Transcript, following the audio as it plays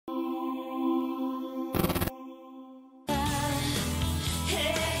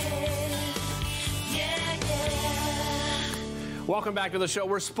Welcome back to the show.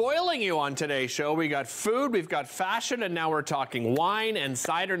 We're spoiling you on today's show. We got food, we've got fashion, and now we're talking wine and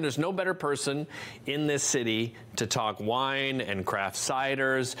cider. And there's no better person in this city to talk wine and craft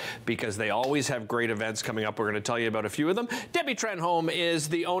ciders because they always have great events coming up. We're going to tell you about a few of them. Debbie Trenholm is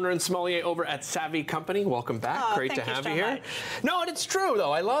the owner and sommelier over at Savvy Company. Welcome back. Oh, great to have you here. Much. No, and it's true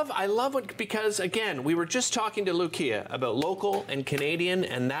though. I love it because again, we were just talking to Lucia about local and Canadian,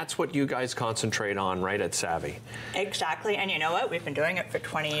 and that's what you guys concentrate on, right, at Savvy. Exactly, and you know what? We've been doing it for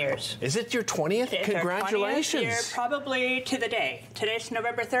 20 years. Is it your 20th? It's Congratulations. Our 20th year, probably to the day. Today's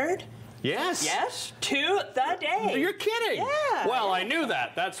November 3rd. Yes. Yes, to the day. You're kidding. Yeah. Well, I knew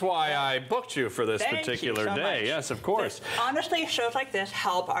that. That's why I booked you for this particular day. Much. Yes, of course. But honestly, shows like this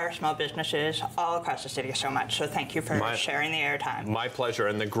help our small businesses all across the city so much. So thank you for sharing the airtime. My pleasure.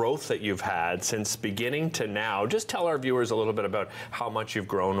 And the growth that you've had since beginning to now. Just tell our viewers a little bit about how much you've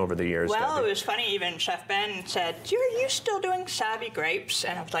grown over the years. Well, Debbie. It was funny. Even Chef Ben said, "Are you still doing Savvy Grapes?"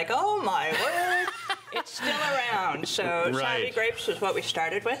 And I was like, "Oh my word." It's still around. So Savvy Grapes is what we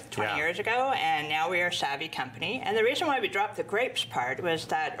started with 20 years ago, and now we are Savvy Company. And the reason why we dropped the grapes part was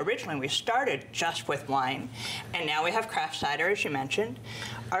that originally we started just with wine, and now we have craft cider, as you mentioned,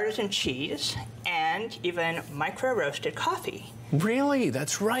 artisan cheese, and even micro-roasted coffee. Really?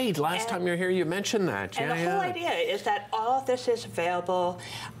 That's right. Last time you were here, you mentioned that. And the whole idea is that all of this is available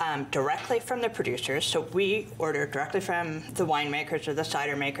directly from the producers. So we order directly from the winemakers or the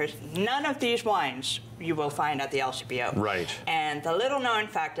cider makers. None of these wines you will find at the LCBO. Right. And the little known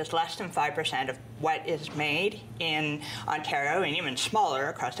fact is less than 5% of what is made in Ontario and even smaller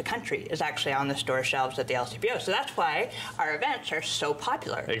across the country is actually on the store shelves at the LCBO. So that's why our events are so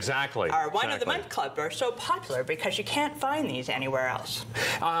popular. Exactly. Our Wine of the Month Club are so popular because you can't find these anywhere else.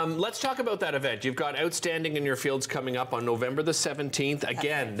 Let's talk about that event. You've got Outstanding in Your Fields coming up on November the 17th.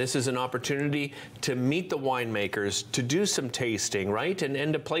 Again, this is an opportunity to meet the winemakers, to do some tasting, right?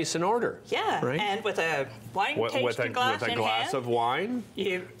 And to place an order. Yeah, right? And with a wine tasting glass in hand. With a glass of wine.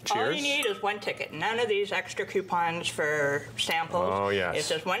 All you need is one ticket. None of these extra coupons for samples. Oh, yes. It's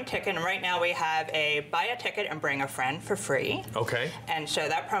just one ticket, and right now we have a buy a ticket and bring a friend for free. Okay. And so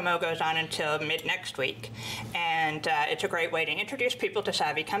that promo goes on until mid next week. And it's a great way to introduce people to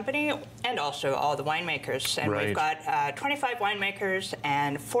Savvy Company and also all the winemakers. And we've got 25 winemakers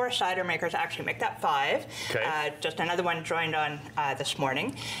and 4 cider makers. Actually, make that 5. Okay. Just another one joined on this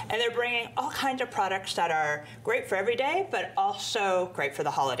morning. And they're bringing all kinds of products that are great for every day, but also great for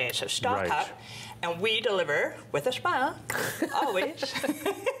the holidays. So stock up. And we deliver with a smile, always.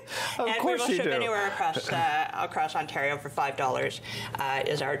 Of course we will you ship do. anywhere across Ontario for $5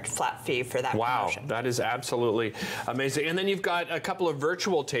 is our flat fee for that promotion. Wow, that is absolutely amazing. And then you've got a couple of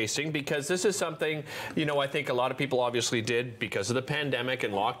virtual tasting because this is something, you know, I think a lot of people obviously did because of the pandemic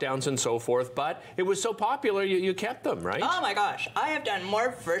and lockdowns and so forth, but it was so popular you kept them, right? Oh my gosh, I have done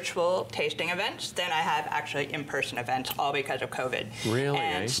more virtual tasting events than I have actually in-person events, all because of COVID. Really?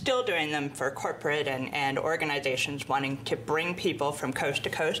 And still doing them for corporate and organizations wanting to bring people from coast to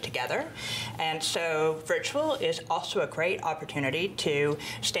coast together. And so virtual is also a great opportunity to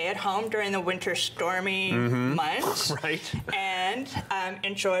stay at home during the winter stormy months and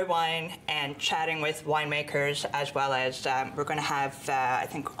enjoy wine and chatting with winemakers, as well as we're going to have, I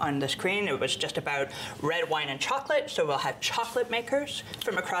think on the screen, it was just about red wine and chocolate. So we'll have chocolate makers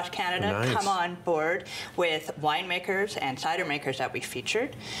from across Canada come on board with winemakers and cider makers that we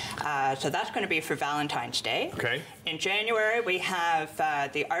featured. So that's going to be for Valentine's Day. Okay. In January, we have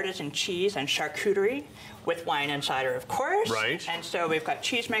the artisan cheese and charcuterie with wine and cider, of course. Right. And so we've got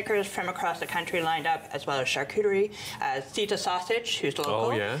cheesemakers from across the country lined up, as well as charcuterie. Zita Sausage, who's local.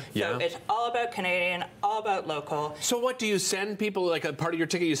 Oh, yeah. So it's all about Canadian, all about local. So what do you send people, like a part of your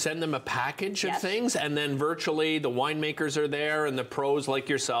ticket, you send them a package of things, and then virtually the winemakers are there and the pros like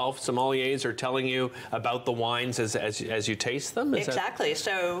yourself, sommeliers, are telling you about the wines as you taste them? Exactly.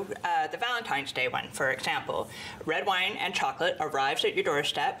 So the Valentine's Day one, for example, red wine and chocolate arrives at your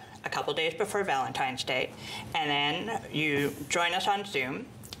doorstep a couple days before Valentine's Day, and then you join us on Zoom,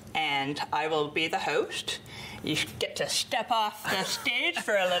 and I will be the host. You get to step off the stage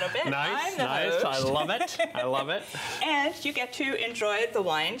for a little bit. Nice, I'm the host. I love it. I love it. And you get to enjoy the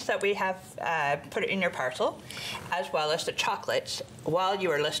wines that we have put in your parcel, as well as the chocolates, while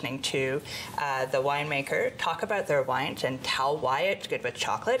you are listening to the winemaker talk about their wines and tell why it's good with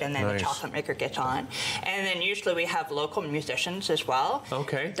chocolate, and then the chocolate maker gets on. And then usually we have local musicians as well,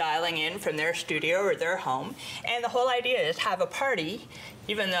 dialing in from their studio or their home. And the whole idea is have a party,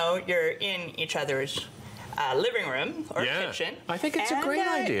 even though you're in each other's living room or kitchen. I think it's a great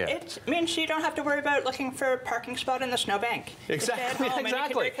idea. It means you don't have to worry about looking for a parking spot in the snowbank. Exactly.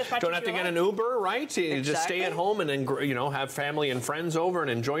 Don't have to get an Uber, right? You just stay at home and then, you know, have family and friends over and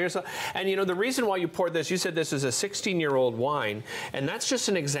enjoy yourself. And you know, the reason why you poured this, you said this is a 16-year-old wine, and that's just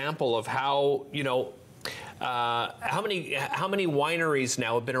an example of how, you know, how many wineries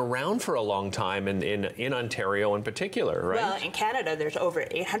now have been around for a long time in Ontario in particular, right? Well, in Canada, there's over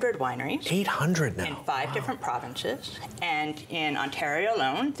 800 wineries. 800 now. In 5 different provinces. And in Ontario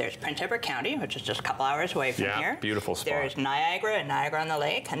alone, there's Prince Edward County, which is just a couple hours away from here. Beautiful spot. There's Niagara and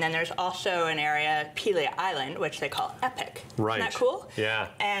Niagara-on-the-Lake. And then there's also an area, Pelee Island, which they call Epic. Right. Isn't that cool? Yeah.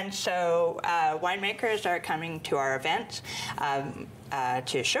 And so winemakers are coming to our events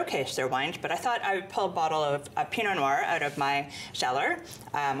to showcase their wines, but I thought I would pull a bottle of Pinot Noir out of my cellar.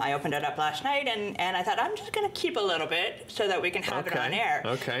 I opened it up last night, and I thought I'm just going to keep a little bit so that we can have it on air.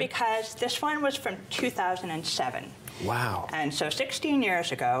 Okay. Because this one was from 2007. Wow. And so 16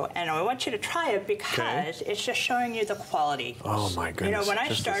 years ago, and I want you to try it because it's just showing you the quality. Oh my goodness. You know, when I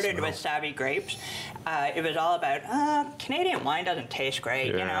started with Savvy Grapes, it was all about, Canadian wine doesn't taste great.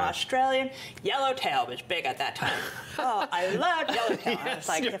 You know, Australian, Yellowtail was big at that time. Oh, I loved Yellowtail. I was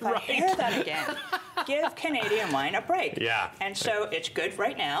like, if I hear that again, give Canadian wine a break. Yeah. And so it's good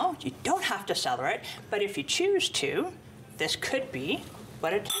right now. You don't have to cellar it, but if you choose to, this could be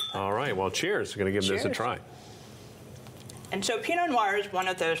what it tastes like. All right, well, cheers. We're going to give this a try. And so Pinot Noir is one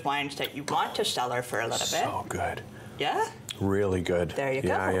of those wines that you want to cellar for a little bit. So good. Yeah? Really good. There you go.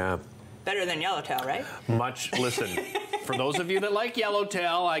 Yeah. Better than Yellowtail, right? Listen, for those of you that like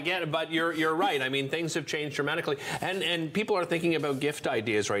Yellowtail, I get it, but you're right. I mean, things have changed dramatically. And people are thinking about gift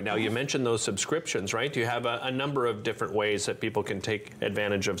ideas right now. You mentioned those subscriptions, right? You have a number of different ways that people can take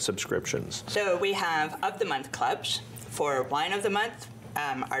advantage of subscriptions. So we have of the month clubs for wine of the month,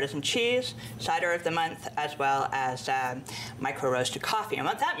 artisan cheese, cider of the month, as well as micro-roasted coffee. And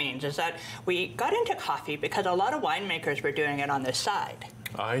what that means is that we got into coffee because a lot of winemakers were doing it on this side.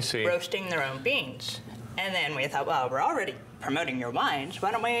 I see. Roasting their own beans. And then we thought, well, we're already promoting your wines.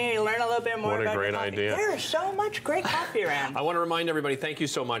 Why don't we learn a little bit more about your coffee? What a great idea. There's so much great coffee around. I want to remind everybody, thank you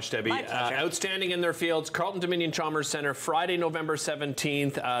so much, Debbie. My pleasure. Outstanding in their fields, Carleton Dominion Chalmers Centre, Friday, November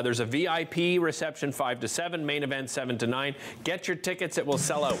 17th. There's a VIP reception 5 to 7, main event 7 to 9. Get your tickets. It will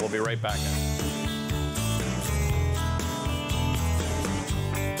sell out. We'll be right back.